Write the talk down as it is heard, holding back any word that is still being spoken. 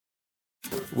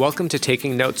Welcome to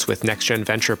Taking Notes with NextGen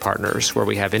Venture Partners, where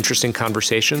we have interesting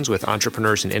conversations with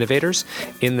entrepreneurs and innovators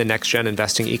in the NextGen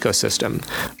investing ecosystem.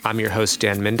 I'm your host,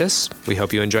 Dan Mindus. We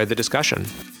hope you enjoyed the discussion.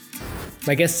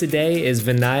 My guest today is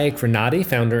Vinayak Renati,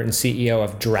 founder and CEO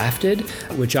of Drafted,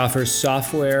 which offers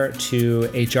software to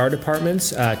HR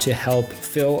departments to help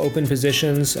fill open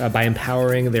positions by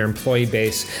empowering their employee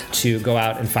base to go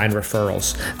out and find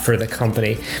referrals for the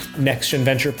company. NextGen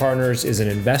Venture Partners is an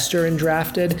investor in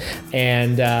Drafted,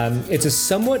 and it's a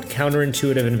somewhat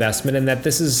counterintuitive investment in that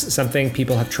this is something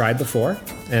people have tried before,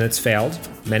 and it's failed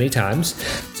many times.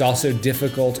 It's also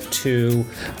difficult to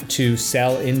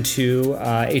sell into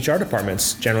HR departments.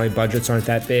 Generally, budgets aren't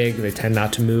that big. They tend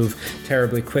not to move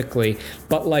terribly quickly.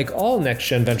 But like all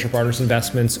NextGen Venture Partners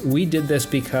investments, we did this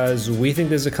because we think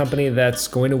this is a company that's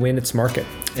going to win its market.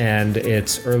 And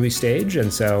it's early stage.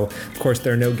 And so, of course,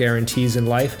 there are no guarantees in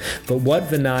life. But what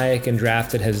Vinayak and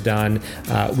Drafted has done,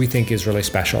 we think is really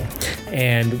special.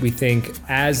 And we think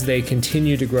as they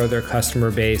continue to grow their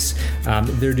customer base,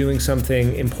 they're doing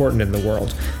something important in the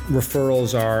world.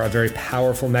 Referrals are a very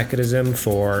powerful mechanism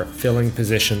for filling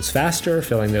positions faster,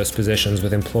 filling those positions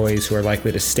with employees who are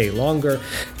likely to stay longer,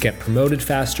 get promoted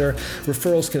faster.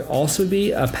 Referrals can also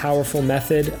be a powerful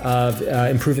method of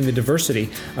improving the diversity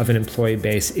of an employee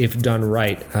base if done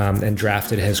right. And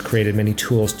Drafted has created many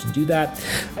tools to do that.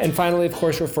 And finally, of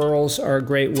course, referrals are a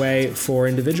great way for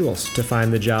individuals to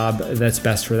find the job that's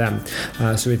best for them.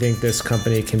 So we think this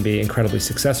company can be incredibly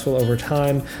successful over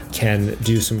time, can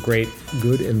do some great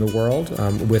good in the world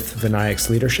with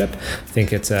Vinayak's leadership. I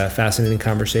think it's a fascinating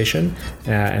conversation.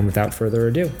 And without further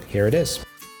ado, here it is.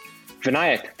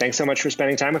 Vinayak, thanks so much for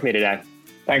spending time with me today.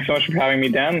 Thanks so much for having me,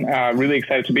 Dan. Really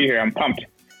excited to be here. I'm pumped.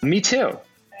 Me too.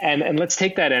 And let's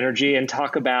take that energy and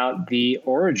talk about the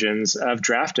origins of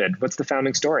Drafted. What's the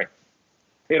founding story?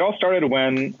 It all started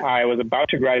when I was about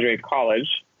to graduate college,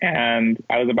 and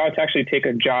I was about to actually take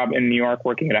a job in New York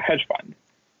working at a hedge fund.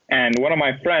 And one of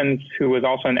my friends, who was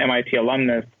also an MIT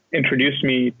alumnus, introduced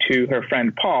me to her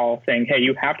friend Paul, saying, hey,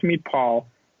 you have to meet Paul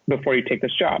before you take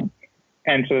this job.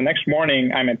 And so the next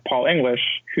morning, I met Paul English,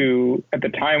 who at the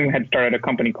time had started a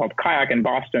company called Kayak in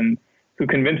Boston, who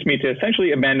convinced me to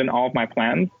essentially abandon all of my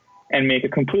plans and make a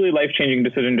completely life-changing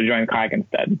decision to join Kayak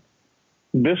instead.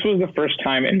 This was the first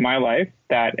time in my life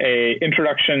that a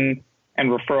introduction and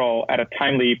referral at a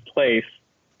timely place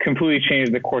completely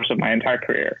changed the course of my entire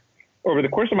career. Over the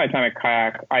course of my time at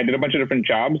Kayak, I did a bunch of different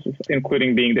jobs,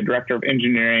 including being the director of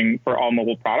engineering for all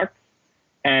mobile products.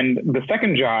 And the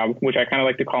second job, which I kind of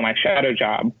like to call my shadow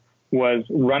job, was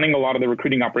running a lot of the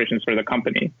recruiting operations for the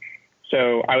company.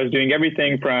 So I was doing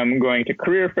everything from going to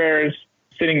career fairs,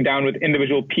 sitting down with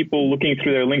individual people, looking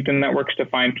through their LinkedIn networks to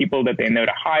find people that they know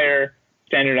to hire,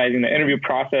 standardizing the interview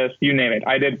process, you name it.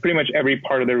 I did pretty much every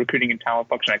part of the recruiting and talent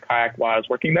function at Kayak while I was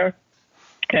working there.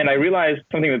 And I realized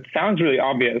something that sounds really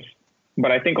obvious,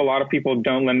 but I think a lot of people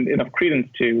don't lend enough credence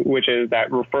to, which is that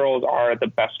referrals are the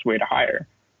best way to hire.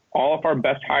 All of our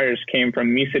best hires came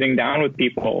from me sitting down with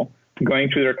people, going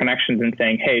through their connections and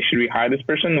saying, hey, should we hire this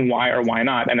person? Why or why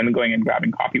not? And then going and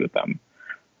grabbing coffee with them.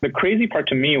 The crazy part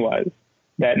to me was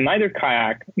that neither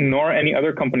Kayak nor any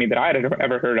other company that I had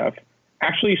ever heard of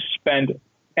actually spent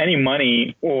any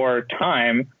money or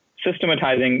time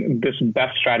systematizing this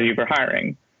best strategy for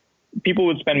hiring. People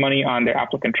would spend money on their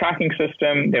applicant tracking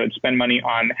system. They would spend money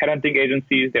on headhunting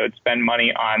agencies. They would spend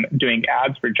money on doing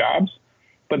ads for jobs.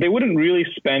 But they wouldn't really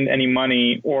spend any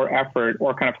money or effort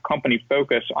or kind of company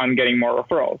focus on getting more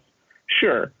referrals.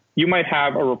 Sure, you might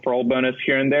have a referral bonus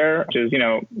here and there, which is,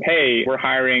 hey, we're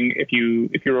hiring. If you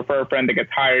refer a friend that gets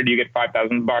hired, you get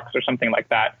 $5,000 or something like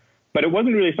that. But it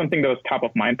wasn't really something that was top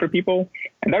of mind for people.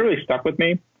 And that really stuck with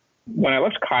me. When I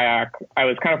left Kayak, I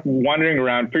was kind of wandering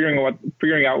around,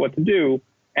 figuring out what to do.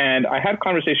 And I had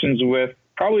conversations with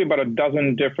probably about a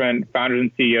dozen different founders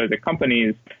and CEOs at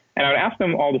companies. And I would ask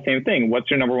them all the same thing. What's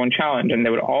your number one challenge? And they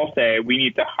would all say, we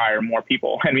need to hire more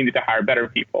people and we need to hire better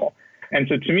people. And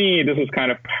so to me, this is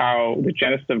kind of how the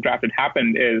genesis of Drafted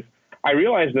happened is I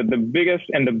realized that the biggest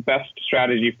and the best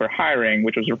strategy for hiring,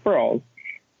 which was referrals,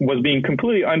 was being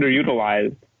completely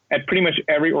underutilized at pretty much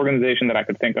every organization that I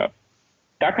could think of.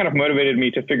 That kind of motivated me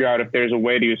to figure out if there's a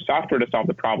way to use software to solve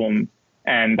the problem.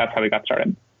 And that's how we got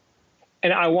started.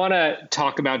 And I want to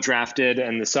talk about Drafted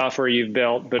and the software you've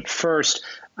built. But first,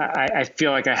 I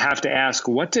feel like I have to ask,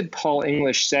 what did Paul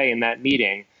English say in that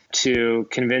meeting to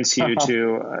convince you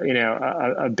to,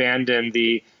 abandon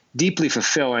the deeply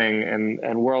fulfilling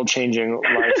and world-changing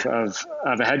life of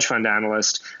a hedge fund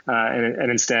analyst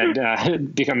and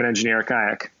instead become an engineer at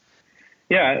Kayak?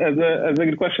 Yeah, that's a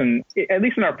good question. At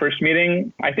least in our first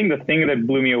meeting, I think the thing that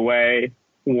blew me away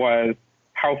was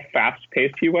how fast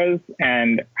paced he was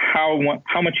and how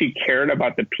much he cared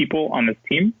about the people on his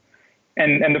team.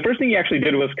 And the first thing he actually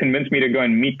did was convince me to go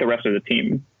and meet the rest of the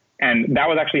team. And that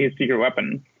was actually his secret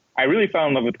weapon. I really fell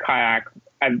in love with Kayak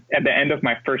at the end of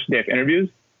my first day of interviews,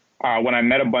 when I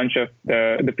met a bunch of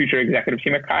the future executive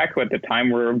team at Kayak, who at the time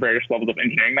were various levels of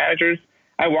engineering managers.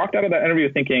 I walked out of that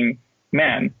interview thinking,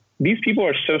 man, these people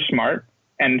are so smart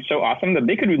and so awesome that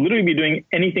they could literally be doing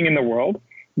anything in the world.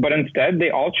 But instead,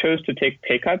 they all chose to take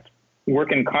pay cuts,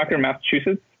 work in Concord,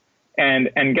 Massachusetts,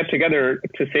 and get together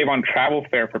to save on travel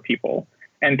fare for people.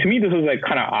 And to me, this was like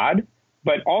kind of odd,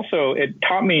 but also it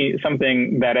taught me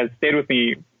something that has stayed with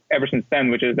me ever since then,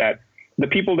 which is that the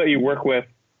people that you work with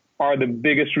are the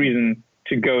biggest reason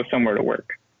to go somewhere to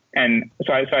work. And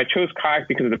so I chose Kayak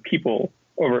because of the people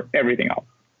over everything else.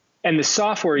 And the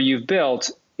software you've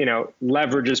built,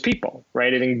 leverages people,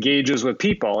 right? It engages with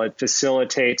people. It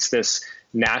facilitates this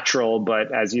natural,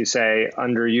 but as you say,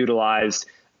 underutilized,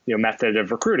 method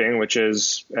of recruiting, which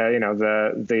is,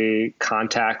 the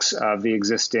contacts of the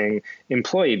existing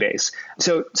employee base.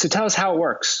 So tell us how it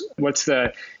works. What's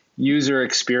the user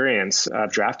experience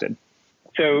of Drafted?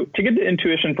 So to get the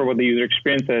intuition for what the user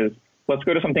experience is, let's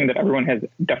go to something that everyone has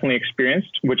definitely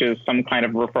experienced, which is some kind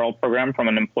of referral program from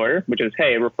an employer, which is,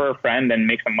 hey, refer a friend and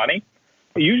make some money.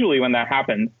 Usually when that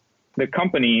happens, the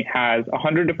company has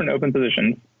 100 different open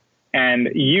positions, and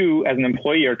you as an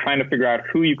employee are trying to figure out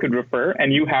who you could refer.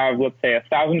 And you have, let's say,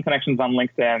 1,000 connections on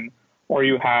LinkedIn, or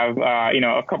you have,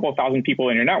 a couple of thousand people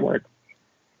in your network.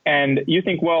 And you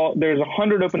think, well, there's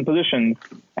 100 open positions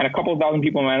and a couple of thousand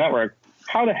people in my network.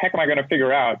 How the heck am I going to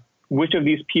figure out which of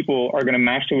these people are going to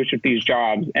match to which of these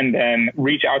jobs, and then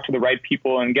reach out to the right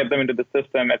people and get them into the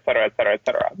system, et cetera, et cetera, et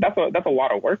cetera? That's a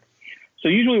lot of work. So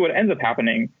usually what ends up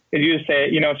happening is you just say,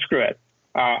 screw it.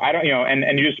 I don't,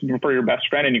 and you just refer your best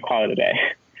friend and you call it a day.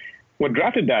 What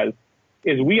Drafted does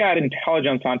is we add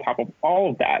intelligence on top of all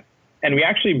of that. And we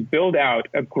actually build out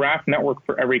a graph network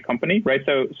for every company, right?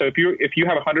 So if you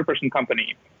have a 100-person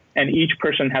company and each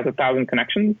person has 1,000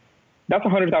 connections, that's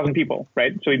 100,000 people,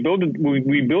 right? So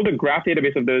we build a graph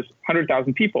database of those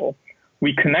 100,000 people.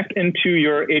 We connect into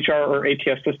your HR or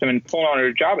ATS system and pull on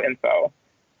your job info.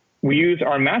 We use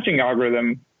our matching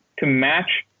algorithm to match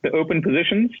the open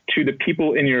positions to the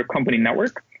people in your company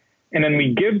network. And then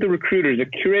we give the recruiters a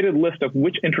curated list of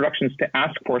which introductions to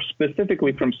ask for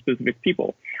specifically from specific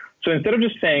people. So instead of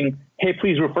just saying, hey,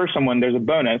 please refer someone, there's a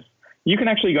bonus, you can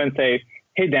actually go and say,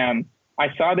 hey, Dan,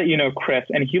 I saw that you know Chris,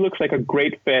 and he looks like a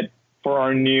great fit for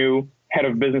our new head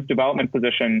of business development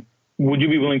position. Would you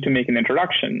be willing to make an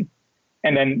introduction?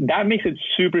 And then that makes it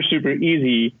super, super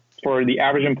easy for the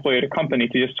average employee at a company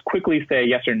to just quickly say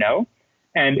yes or no.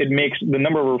 And it makes the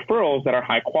number of referrals that are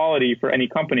high quality for any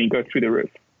company go through the roof.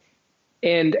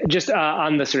 And just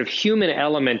on the sort of human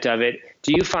element of it,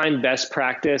 do you find best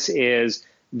practice is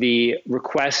the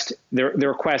request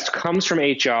comes from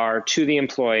HR to the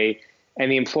employee,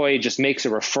 and the employee just makes a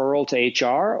referral to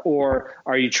HR? Or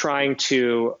are you trying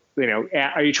to,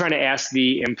 ask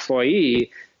the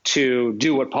employee to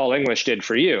do what Paul English did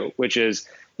for you, which is,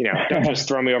 don't just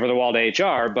throw me over the wall to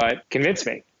HR, but convince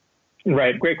me?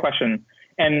 Right. Great question.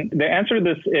 And the answer to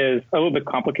this is a little bit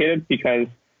complicated because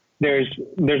there's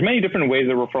many different ways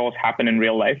that referrals happen in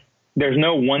real life. There's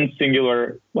no one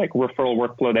singular referral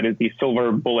workflow that is the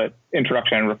silver bullet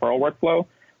introduction and referral workflow.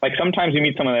 Like sometimes you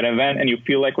meet someone at an event and you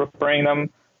feel like referring them.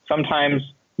 Sometimes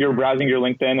you're browsing your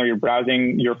LinkedIn or you're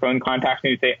browsing your phone contacts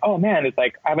and you say, oh man, it's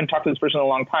like, I haven't talked to this person in a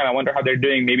long time. I wonder how they're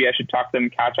doing. Maybe I should talk to them,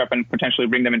 catch up, and potentially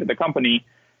bring them into the company.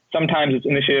 Sometimes it's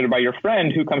initiated by your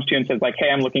friend who comes to you and says like, hey,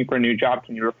 I'm looking for a new job.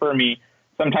 Can you refer me?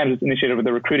 Sometimes it's initiated with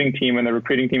the recruiting team, and the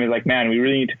recruiting team is like, man, we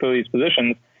really need to fill these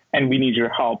positions and we need your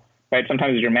help, right?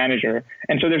 Sometimes it's your manager.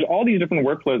 And so there's all these different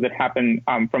workflows that happen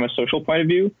from a social point of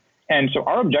view. And so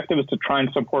our objective is to try and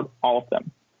support all of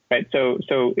them, right? So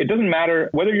it doesn't matter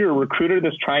whether you're a recruiter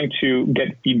that's trying to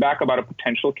get feedback about a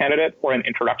potential candidate or an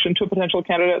introduction to a potential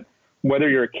candidate, whether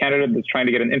you're a candidate that's trying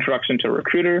to get an introduction to a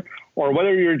recruiter, or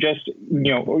whether you're just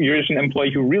an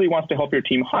employee who really wants to help your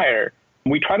team hire.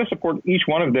 We try to support each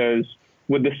one of those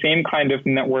with the same kind of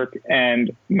network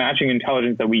and matching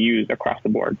intelligence that we use across the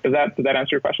board. Does that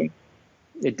answer your question?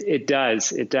 It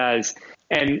does. It does.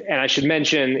 And I should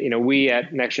mention, we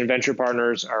at NextGen Venture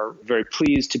Partners are very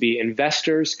pleased to be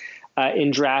investors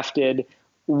in Drafted.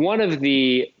 One of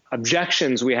the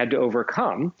objections we had to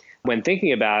overcome when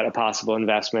thinking about a possible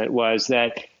investment was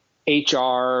that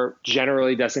HR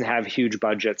generally doesn't have huge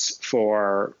budgets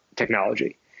for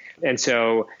technology. And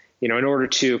so, in order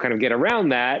to kind of get around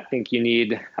that, I think you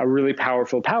need a really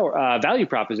powerful value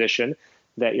proposition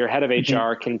that your head of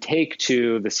HR can take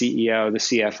to the CEO, the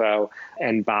CFO,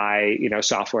 and buy,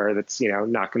 software that's,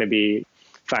 not going to be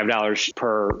 $5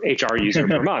 per HR user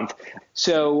per month.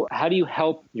 So how do you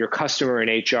help your customer in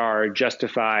HR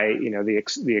justify,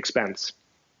 the expense?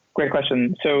 Great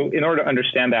question. So in order to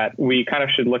understand that, we kind of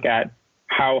should look at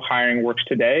how hiring works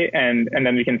today, and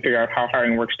then we can figure out how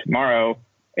hiring works tomorrow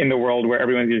in the world where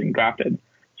everyone's using Drafted.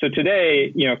 So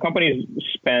today, companies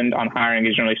spend on hiring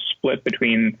is generally split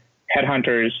between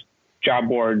headhunters, job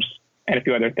boards, and a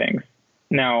few other things.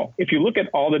 Now, if you look at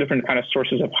all the different kind of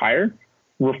sources of hire,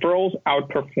 referrals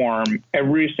outperform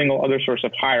every single other source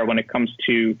of hire when it comes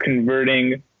to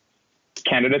converting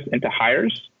candidates into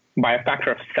hires by a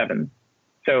factor of 7.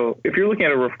 So if you're looking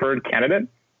at a referred candidate,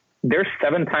 they're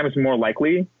 7 times more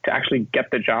likely to actually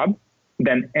get the job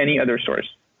than any other source.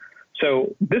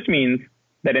 So this means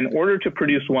that in order to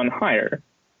produce one hire,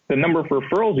 the number of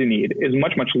referrals you need is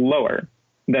much, much lower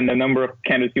than the number of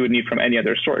candidates you would need from any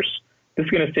other source. This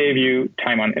is going to save you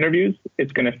time on interviews.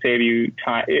 It's going to save you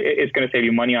time. It's going to save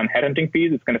you money on headhunting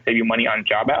fees. It's going to save you money on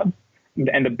job ads.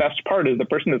 And the best part is the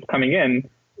person that's coming in,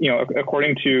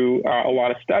 according to a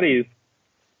lot of studies,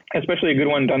 especially a good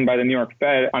one done by the New York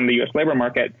Fed on the U.S. labor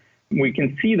market, we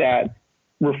can see that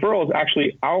referrals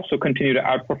actually also continue to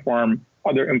outperform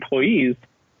other employees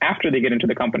after they get into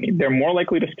the company. They're more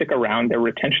likely to stick around. Their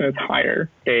retention is higher.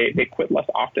 They quit less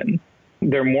often.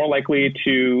 They're more likely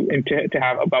to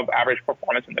have above average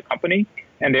performance in the company.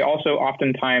 And they also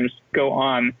oftentimes go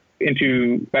on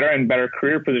into better and better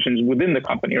career positions within the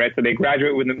company, right? So they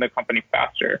graduate within the company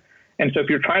faster. And so if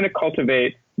you're trying to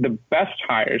cultivate the best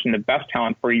hires and the best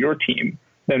talent for your team,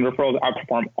 then referrals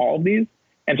outperform all of these.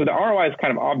 And so the ROI is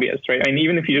kind of obvious, right? I mean,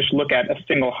 even if you just look at a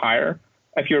single hire,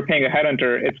 if you're paying a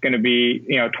headhunter, it's going to be,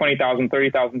 $20,000,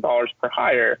 $30,000 per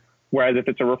hire. Whereas if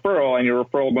it's a referral and your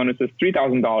referral bonus is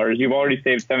 $3,000, you've already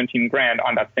saved $17,000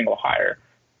 on that single hire.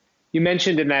 You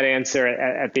mentioned in that answer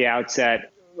at the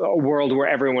outset, a world where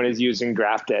everyone is using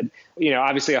Drafted.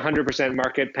 Obviously 100%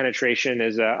 market penetration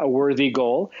is a worthy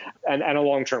goal and a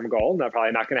long-term goal. That's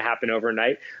probably not going to happen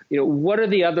overnight. What are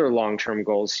the other long-term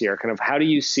goals here? Kind of how do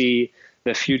you see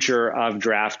the future of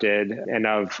Drafted and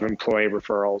of employee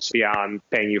referrals beyond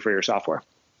paying you for your software?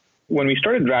 When we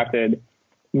started Drafted,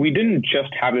 we didn't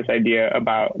just have this idea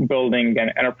about building an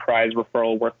enterprise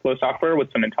referral workflow software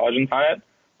with some intelligence on it.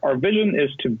 Our vision is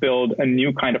to build a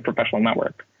new kind of professional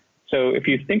network. So if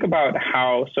you think about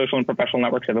how social and professional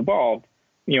networks have evolved,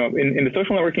 in the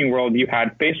social networking world, you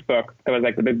had Facebook that was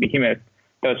like the big behemoth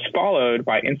that was followed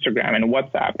by Instagram and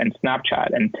WhatsApp and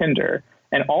Snapchat and Tinder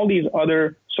and all these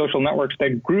other social networks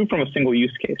that grew from a single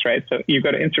use case, right? So you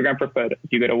go to Instagram for photos,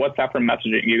 you go to WhatsApp for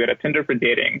messaging, you go to Tinder for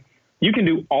dating. You can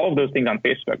do all of those things on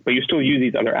Facebook, but you still use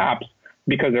these other apps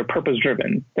because they're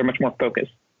purpose-driven. They're much more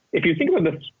focused. If you think about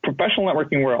the professional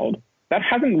networking world, that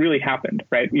hasn't really happened,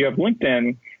 right? You have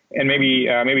LinkedIn and maybe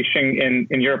Xing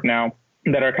in Europe now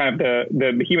that are kind of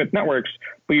the behemoth networks,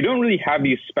 but you don't really have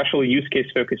these special use case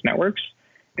focused networks.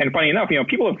 And funny enough,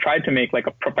 people have tried to make like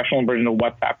a professional version of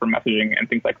WhatsApp for messaging and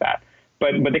things like that,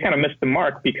 but they kind of missed the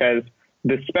mark because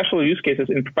the special use cases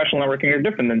in professional networking are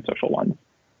different than social ones.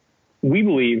 We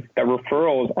believe that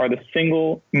referrals are the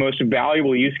single most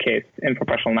valuable use case in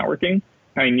professional networking.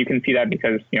 I mean, you can see that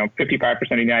because 55% of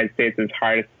the United States is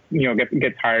hired,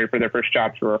 gets hired for their first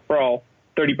job through referral.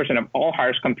 30% of all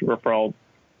hires come through referrals,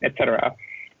 et cetera.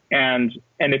 And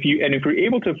if you're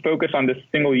able to focus on this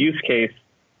single use case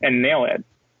and nail it,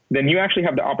 then you actually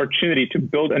have the opportunity to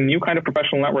build a new kind of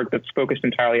professional network that's focused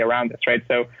entirely around this, right?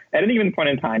 So at any given point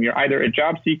in time, you're either a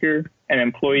job seeker, an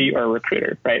employee, or a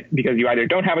recruiter, right? Because you either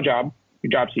don't have a job, you're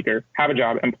a job seeker, have a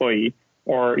job, employee,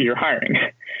 or you're hiring.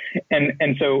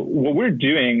 And so what we're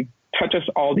doing touches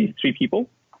all these three people.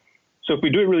 So if we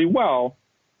do it really well,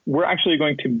 we're actually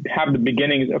going to have the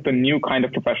beginnings of a new kind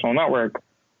of professional network,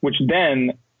 which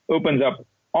then opens up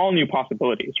all new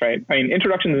possibilities, right? I mean,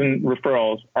 introductions and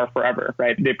referrals are forever,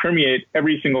 right? They permeate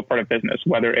every single part of business,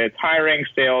 whether it's hiring,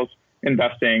 sales,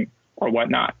 investing, or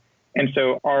whatnot. And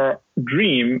so our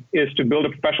dream is to build a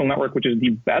professional network, which is the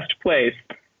best place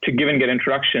to give and get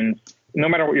introductions, no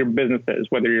matter what your business is,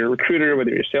 whether you're a recruiter,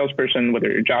 whether you're a salesperson, whether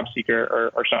you're a job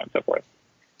seeker, or so on and so forth.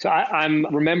 So I'm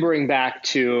remembering back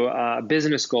to a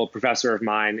business school professor of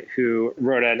mine who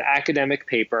wrote an academic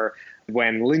paper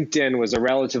when LinkedIn was a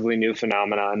relatively new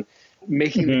phenomenon,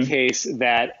 making the case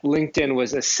that LinkedIn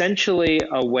was essentially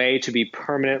a way to be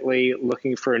permanently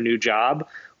looking for a new job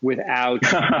without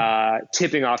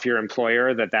tipping off your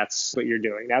employer that that's what you're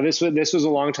doing. Now, this was a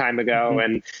long time ago,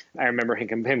 and I remember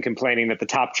him complaining that the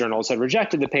top journals had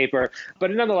rejected the paper, but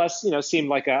it nonetheless, seemed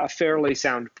like a fairly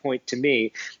sound point to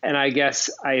me. And I guess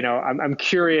I'm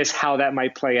curious how that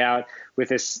might play out with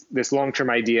this long-term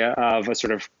idea of a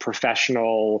sort of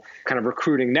professional kind of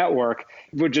recruiting network.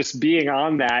 Would just being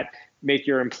on that make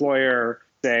your employer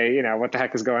say, what the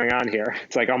heck is going on here?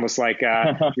 It's like almost like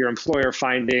your employer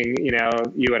finding,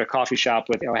 you at a coffee shop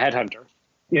with a headhunter.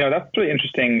 That's really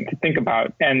interesting to think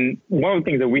about. And one of the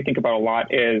things that we think about a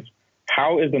lot is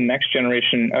how is the next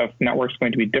generation of networks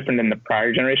going to be different than the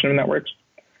prior generation of networks?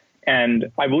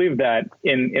 And I believe that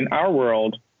in our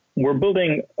world, we're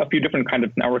building a few different kinds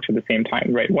of networks at the same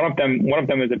time, right? One of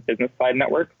them is a business side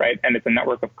network, right? And it's a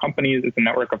network of companies, it's a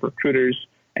network of recruiters,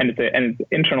 and it's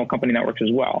internal company networks as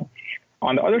well.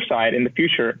 On the other side, in the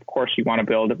future, of course, you want to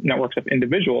build networks of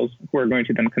individuals who are going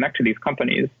to then connect to these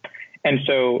companies. And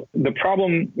so the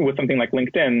problem with something like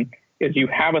LinkedIn is you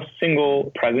have a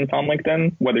single presence on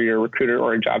LinkedIn, whether you're a recruiter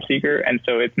or a job seeker. And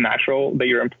so it's natural that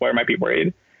your employer might be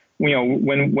worried.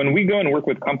 When we go and work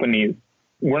with companies,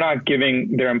 we're not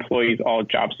giving their employees all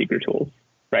job seeker tools,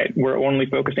 right? We're only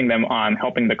focusing them on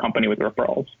helping the company with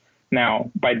referrals.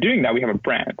 Now, by doing that, we have a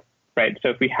brand, right? So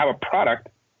if we have a product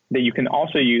that you can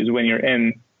also use when you're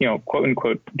in, quote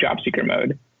unquote, job seeker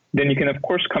mode, then you can, of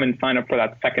course, come and sign up for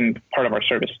that second part of our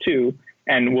service too.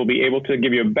 And we'll be able to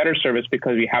give you a better service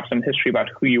because we have some history about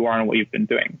who you are and what you've been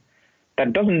doing.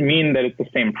 That doesn't mean that it's the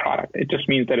same product. It just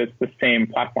means that it's the same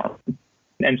platform.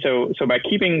 And so by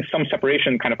keeping some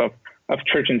separation kind of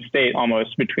church and state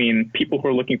almost between people who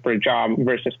are looking for a job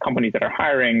versus companies that are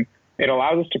hiring, it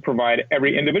allows us to provide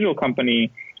every individual company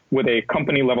with a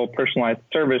company level personalized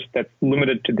service that's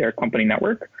limited to their company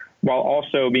network, while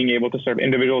also being able to serve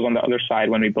individuals on the other side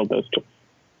when we build those tools.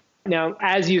 Now,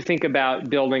 as you think about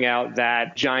building out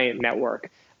that giant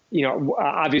network,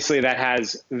 obviously that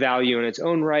has value in its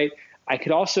own right. I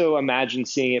could also imagine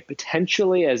seeing it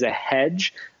potentially as a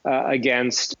hedge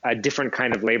against a different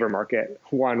kind of labor market,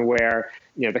 one where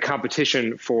the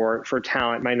competition for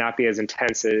talent might not be as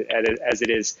intense as it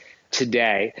is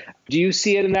today. Do you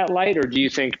see it in that light, or do you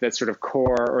think that sort of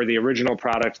core or the original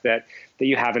product that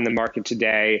you have in the market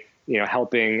today,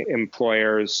 helping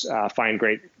employers find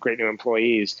great new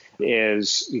employees,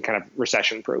 is kind of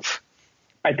recession proof?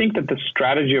 I think that the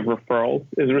strategy of referrals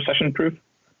is recession proof.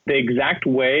 The exact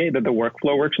way that the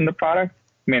workflow works in the product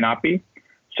may not be.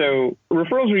 So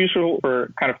referrals are useful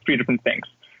for kind of three different things.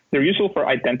 They're useful for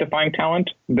identifying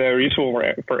talent, they're useful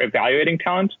for evaluating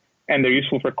talent, and they're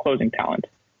useful for closing talent.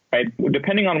 Right?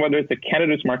 Depending on whether it's a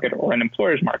candidate's market or an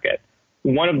employer's market,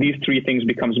 one of these three things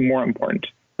becomes more important,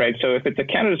 right? So if it's a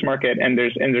candidate's market and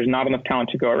there's not enough talent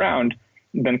to go around,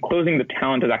 then closing the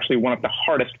talent is actually one of the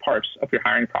hardest parts of your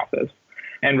hiring process.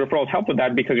 And referrals help with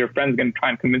that because your friend's going to try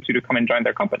and convince you to come and join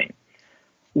their company.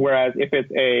 Whereas if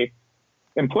it's a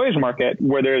employer's market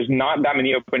where there's not that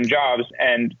many open jobs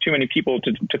and too many people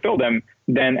to fill them,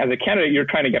 then as a candidate, you're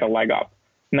trying to get a leg up.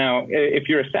 Now, if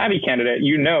you're a savvy candidate,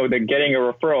 you know that getting a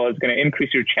referral is going to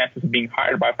increase your chances of being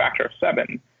hired by a factor of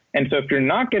 7. And so if you're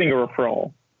not getting a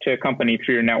referral to a company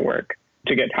through your network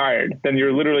to get hired, then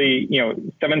you're literally,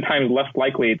 7 times less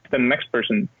likely than the next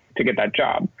person to get that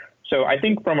job. So I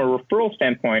think from a referral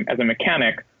standpoint, as a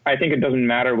mechanic, I think it doesn't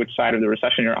matter which side of the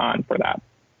recession you're on for that.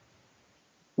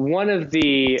 One of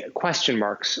the question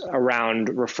marks around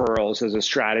referrals as a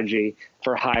strategy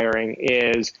for hiring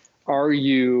is, are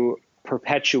you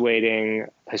perpetuating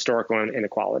historical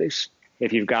inequalities?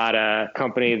 If you've got a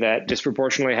company that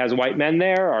disproportionately has white men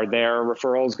there, are their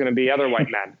referrals going to be other white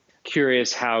men?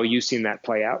 Curious how you've seen that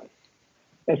play out.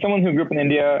 As someone who grew up in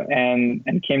India and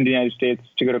came to the United States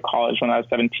to go to college when I was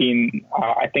 17,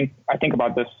 I think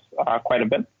about this quite a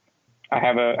bit. I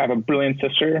have a brilliant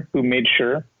sister who made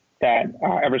sure that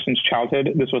ever since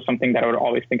childhood, this was something that I would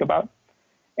always think about.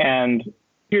 And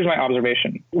here's my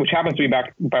observation, which happens to be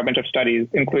backed by a bunch of studies,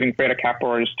 including Freda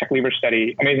Kapor's Tech Leaver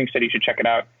study, amazing study, you should check it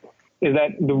out, is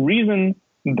that the reason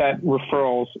that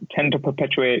referrals tend to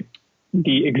perpetuate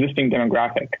the existing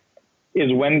demographic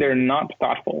is when they're not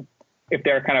thoughtful, if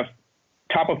they're kind of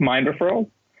top of mind referrals.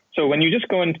 So when you just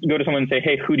go to someone and say,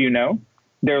 hey, who do you know?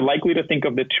 They're likely to think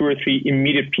of the 2 or 3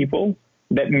 immediate people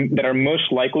that are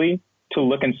most likely to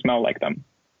look and smell like them,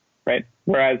 right?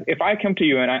 Whereas if I come to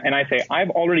you and I say, I've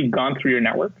already gone through your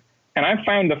network and I've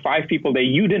found the 5 people that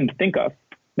you didn't think of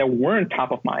that weren't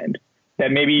top of mind,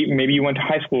 that maybe you went to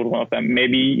high school with one of them,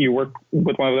 maybe you worked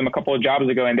with one of them a couple of jobs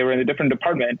ago and they were in a different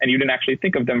department and you didn't actually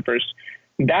think of them first,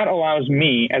 that allows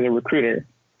me as a recruiter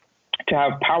to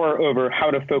have power over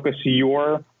how to focus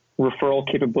your referral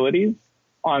capabilities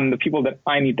on the people that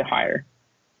I need to hire.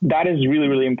 That is really,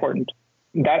 really important.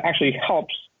 That actually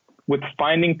helps with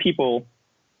finding people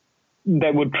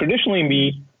that would traditionally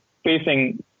be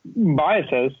facing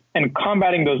biases and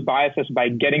combating those biases by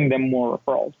getting them more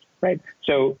referrals, right?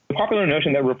 So the popular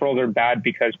notion that referrals are bad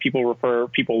because people refer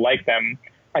people like them,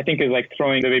 I think is like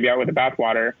throwing the baby out with the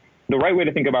bathwater. The right way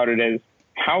to think about it is,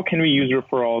 how can we use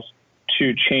referrals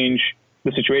to change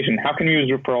the situation? How can we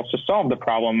use referrals to solve the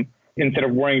problem instead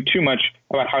of worrying too much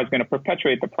about how it's going to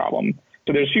perpetuate the problem?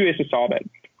 So there's a few ways to solve it.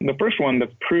 The first one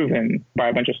that's proven by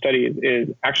a bunch of studies is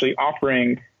actually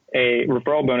offering a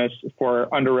referral bonus for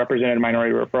underrepresented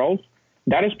minority referrals.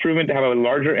 That is proven to have a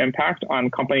larger impact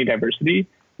on company diversity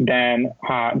than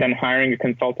hiring a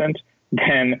consultant,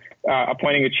 than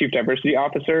appointing a chief diversity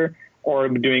officer, or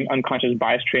doing unconscious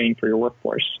bias training for your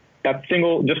workforce. That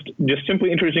single, just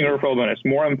simply introducing a referral bonus,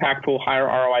 more impactful, higher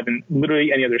ROI than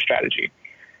literally any other strategy.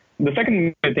 The second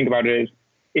way to think about it is,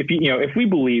 if we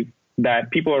believe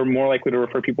that people are more likely to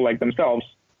refer people like themselves,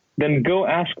 then go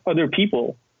ask other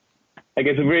people. Like,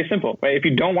 it's very simple, right? If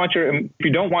you don't want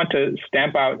to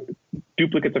stamp out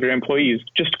duplicates of your employees,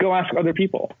 just go ask other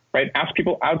people, right? Ask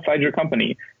people outside your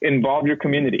company, involve your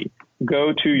community,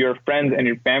 go to your friends and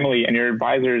your family and your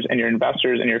advisors and your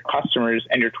investors and your customers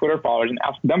and your Twitter followers and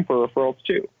ask them for referrals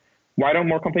too. Why don't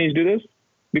more companies do this?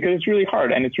 Because it's really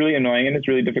hard and it's really annoying and it's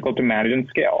really difficult to manage and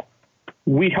scale.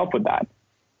 We help with that.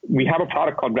 We have a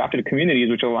product called Grafted Communities,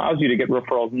 which allows you to get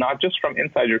referrals not just from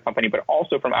inside your company, but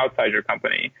also from outside your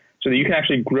company, so that you can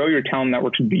actually grow your talent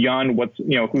networks beyond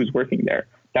who's working there.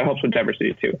 That helps with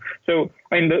diversity too. So,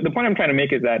 the point I'm trying to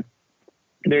make is that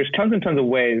there's tons and tons of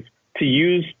ways to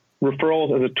use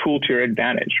referrals as a tool to your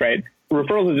advantage, right?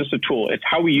 Referrals is just a tool. It's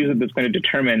how we use it that's going to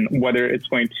determine whether it's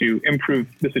going to improve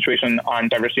the situation on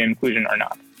diversity and inclusion or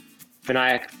not.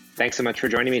 Vinayak, thanks so much for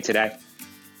joining me today.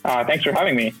 Thanks for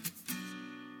having me.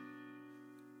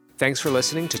 Thanks for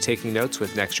listening to Taking Notes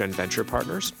with NextGen Venture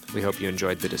Partners. We hope you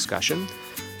enjoyed the discussion.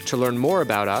 To learn more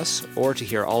about us or to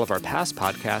hear all of our past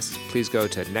podcasts, please go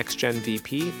to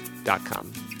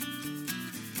nextgenvp.com.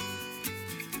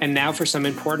 And now for some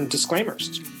important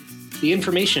disclaimers. The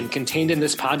information contained in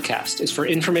this podcast is for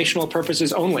informational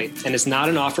purposes only and is not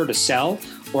an offer to sell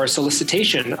or a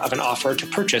solicitation of an offer to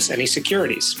purchase any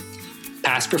securities.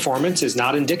 Past performance is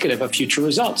not indicative of future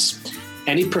results.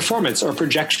 Any performance or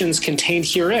projections contained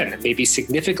herein may be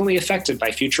significantly affected by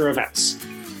future events.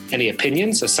 Any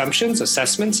opinions, assumptions,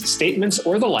 assessments, statements,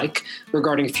 or the like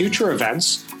regarding future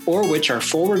events, or which are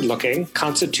forward-looking,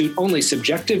 constitute only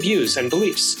subjective views and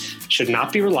beliefs, should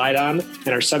not be relied on, and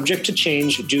are subject to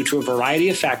change due to a variety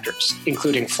of factors,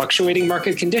 including fluctuating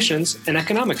market conditions and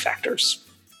economic factors.